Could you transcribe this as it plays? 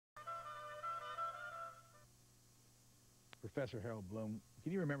Professor Harold Bloom,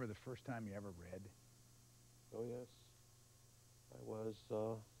 can you remember the first time you ever read? Oh, yes. I was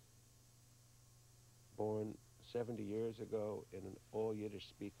born 70 years ago in an all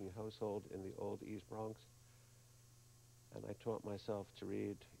Yiddish-speaking household in the old East Bronx. And I taught myself to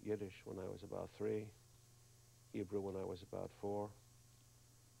read Yiddish when I was about 3, Hebrew when I was about 4,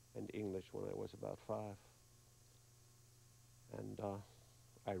 and English when I was about 5. And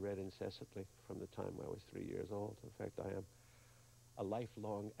I read incessantly from the time I was 3 years old. In fact, I am a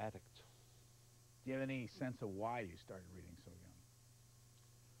lifelong addict. Do you have any sense of why you started reading so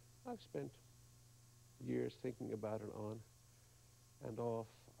young? I've spent years thinking about it on and off.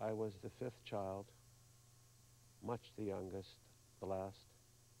 I was the 5th child, much the youngest, the last,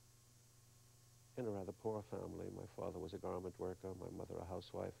 in a rather poor family. My father was a garment worker, my mother a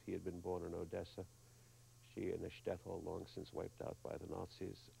housewife. He had been born in Odessa, she in a shtetl long since wiped out by the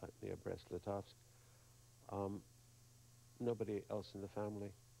Nazis near Brest-Litovsk. Nobody else in the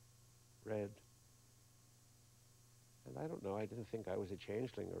family read. And I don't know, I didn't think I was a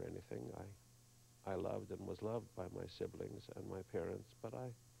changeling or anything. I loved and was loved by my siblings and my parents, but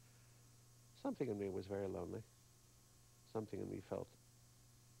something in me was very lonely. Something in me felt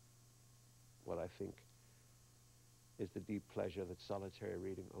what I think is the deep pleasure that solitary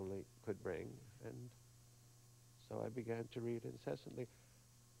reading only could bring. And so I began to read incessantly.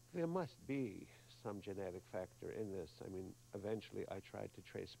 There must be some genetic factor in this. I mean, eventually I tried to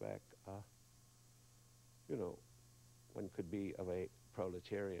trace back, one could be of a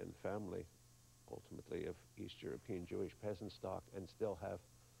proletarian family, ultimately of East European Jewish peasant stock, and still have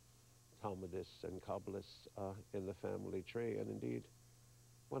Talmudists and Kabbalists in the family tree. And indeed,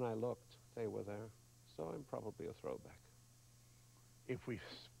 when I looked, they were there. So I'm probably a throwback. If we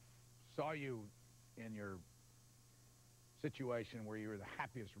saw you in your situation where you were the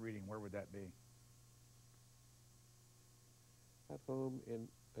happiest reading, where would that be? At home in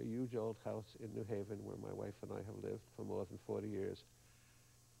a huge old house in New Haven where my wife and I have lived for more than 40 years,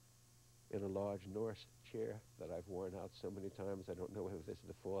 in a large Norse chair that I've worn out so many times, I don't know whether this is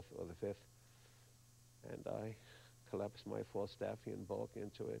the 4th or the 5th. And I collapse my Falstaffian bulk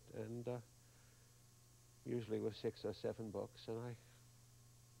into it, and usually with 6 or 7 books, and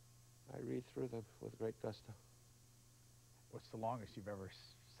I read through them with great gusto. What's the longest you've ever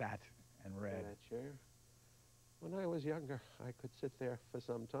sat and read? In that chair? When I was younger, I could sit there for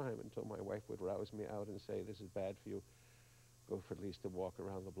some time until my wife would rouse me out and say, "This is bad for you. Go for at least a walk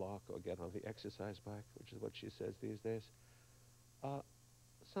around the block or get on the exercise bike," which is what she says these days.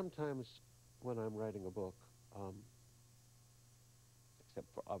 Sometimes when I'm writing a book,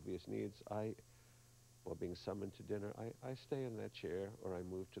 except for obvious needs, or being summoned to dinner, I stay in that chair or I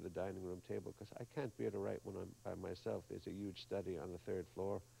move to the dining room table because I can't bear to write when I'm by myself. There's a huge study on the 3rd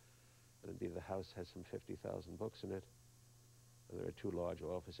floor, and indeed the house has some 50,000 books in it. And there are 2 large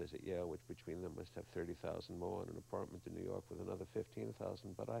offices at Yale, which between them must have 30,000 more, and an apartment in New York with another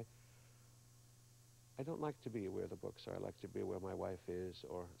 15,000. But I don't like to be where the books are. I like to be where my wife is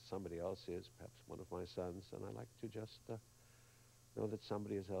or somebody else is, perhaps one of my sons, and I like to just know that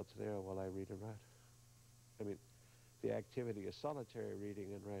somebody is else there while I read and write. I mean, the activity is solitary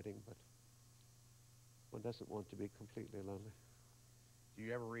reading and writing, but one doesn't want to be completely lonely. Do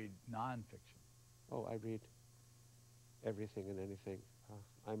you ever read nonfiction? Oh, I read everything and anything.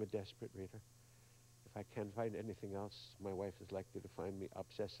 I'm a desperate reader. If I can't find anything else, my wife is likely to find me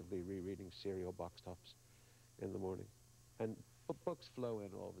obsessively rereading serial box tops in the morning. And books flow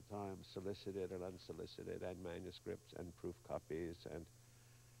in all the time, solicited and unsolicited, and manuscripts and proof copies and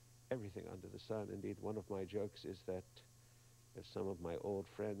everything under the sun. Indeed, one of my jokes is that if some of my old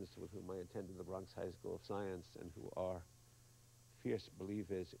friends with whom I attended the Bronx High School of Science and who are fierce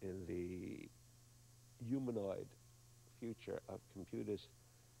believers in the humanoid future of computers,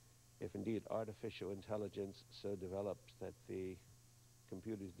 if indeed artificial intelligence so develops that the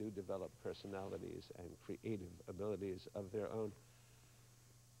computers do develop personalities and creative abilities of their own,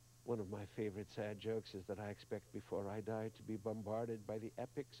 one of my favorite sad jokes is that I expect before I die to be bombarded by the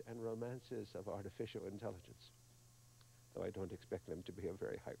epics and romances of artificial intelligence, though I don't expect them to be of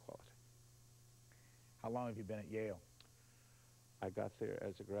very high quality. How long have you been at Yale? I got there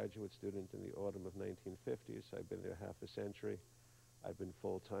as a graduate student in the autumn of 1950, so I've been there half a century. I've been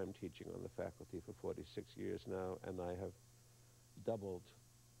full-time teaching on the faculty for 46 years now, and I have doubled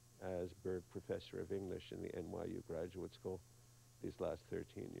as Berg Professor of English in the NYU Graduate School these last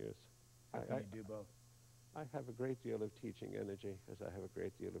 13 years. How can you do both? I have a great deal of teaching energy, as I have a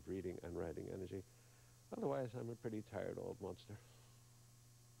great deal of reading and writing energy. Otherwise, I'm a pretty tired old monster.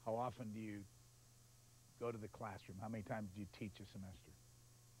 How often do you go to the classroom? How many times do you teach a semester?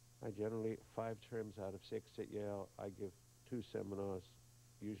 I generally, 5 terms out of 6 at Yale, I give 2 seminars,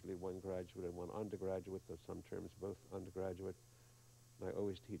 usually one graduate and one undergraduate, though some terms both undergraduate. And I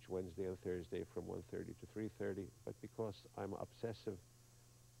always teach Wednesday and Thursday from 1:30 to 3:30, but because I'm obsessive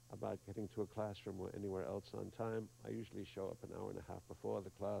about getting to a classroom or anywhere else on time, I usually show up an hour and a half before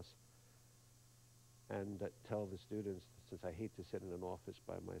the class and tell the students, since I hate to sit in an office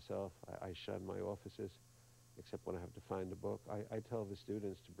by myself, I shun my offices, except when I have to find a book. I tell the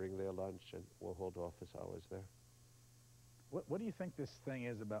students to bring their lunch and we'll hold office hours there. What do you think this thing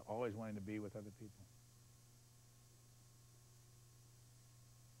is about always wanting to be with other people?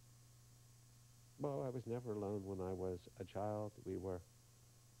 Well, I was never alone when I was a child. We were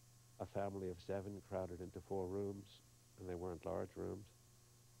a family of 7 crowded into 4 rooms, and they weren't large rooms.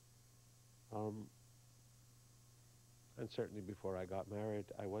 And certainly before I got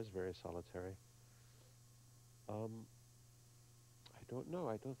married, I was very solitary. I don't know.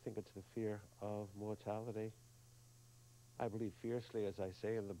 I don't think it's the fear of mortality. I believe fiercely, as I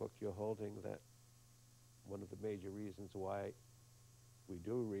say in the book you're holding, that one of the major reasons why we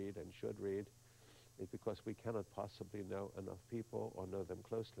do read and should read is because we cannot possibly know enough people or know them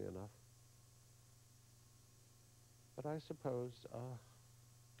closely enough. But I suppose,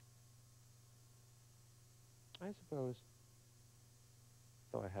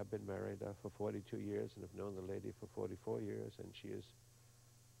 though I have been married for 42 years and have known the lady for 44 years, and she is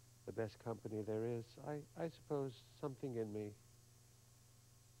the best company there is, I suppose something in me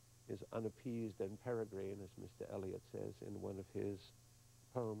is unappeased and peregrine, as Mr. Eliot says in one of his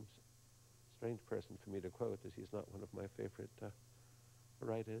poems. Strange person for me to quote, as he's not one of my favorite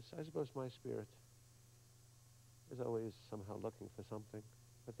writers. I suppose my spirit is always somehow looking for something,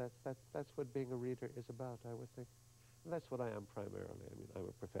 but that's what being a reader is about, I would think. And that's what I am primarily. I mean, I'm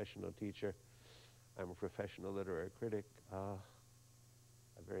a professional teacher. I'm a professional literary critic, a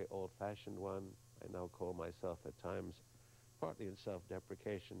very old-fashioned one. I now call myself at times, partly in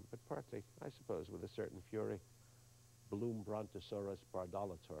self-deprecation, but partly, I suppose, with a certain fury, Bloom Brontosaurus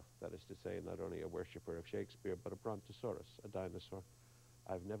bardolator, that is to say, not only a worshipper of Shakespeare, but a brontosaurus, a dinosaur.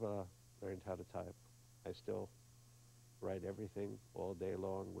 I've never learned how to type. I still write everything all day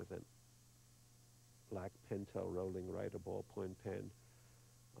long with a black Pentel rolling writer ballpoint pen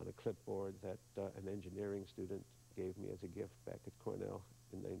on a clipboard that an engineering student gave me as a gift back at Cornell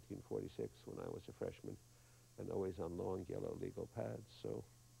in 1946 when I was a freshman, and always on long yellow legal pads. So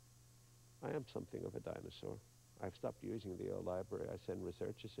I am something of a dinosaur. I've stopped using the old library. I send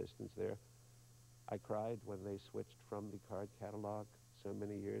research assistants there. I cried when they switched from the card catalog so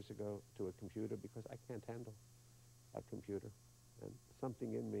many years ago to a computer because I can't handle a computer. And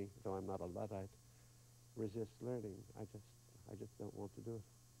something in me, though I'm not a Luddite, resists learning. I just don't want to do it.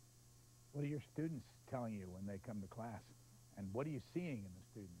 What are your students telling you when they come to class? And what are you seeing in the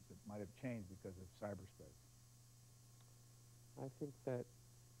students that might have changed because of cyberspace? I think that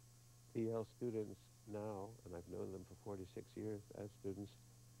the Yale students now, and I've known them for 46 years as students,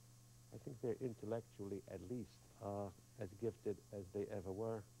 I think they're intellectually at least as gifted as they ever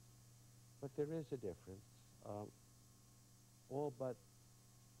were. But there is a difference. All but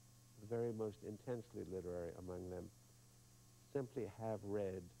the very most intensely literary among them simply have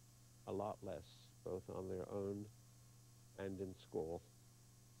read a lot less, both on their own and in school,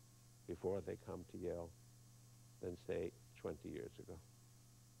 before they come to Yale than, say, 20 years ago.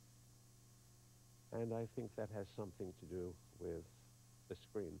 And I think that has something to do with the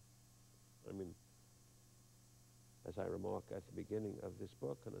screen. I mean, as I remark at the beginning of this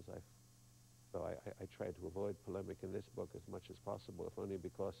book, and though I try to avoid polemic in this book as much as possible, if only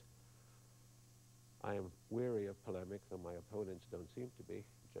because I am weary of polemic, though my opponents don't seem to be,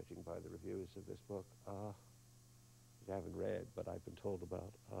 judging by the reviews of this book, which I haven't read, but I've been told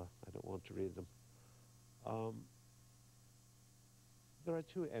about. I don't want to read them. There are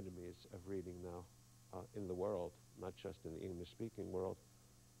 2 enemies of reading now in the world, not just in the English-speaking world.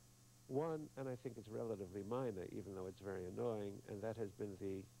 One, and I think it's relatively minor, even though it's very annoying, and that has been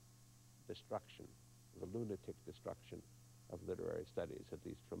the destruction, the lunatic destruction of literary studies, at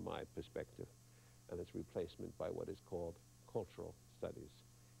least from my perspective, and its replacement by what is called cultural studies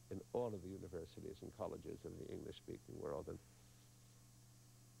in all of the universities and colleges in the English-speaking world. And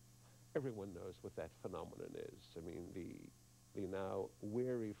everyone knows what that phenomenon is. I mean, the now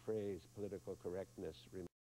weary phrase political correctness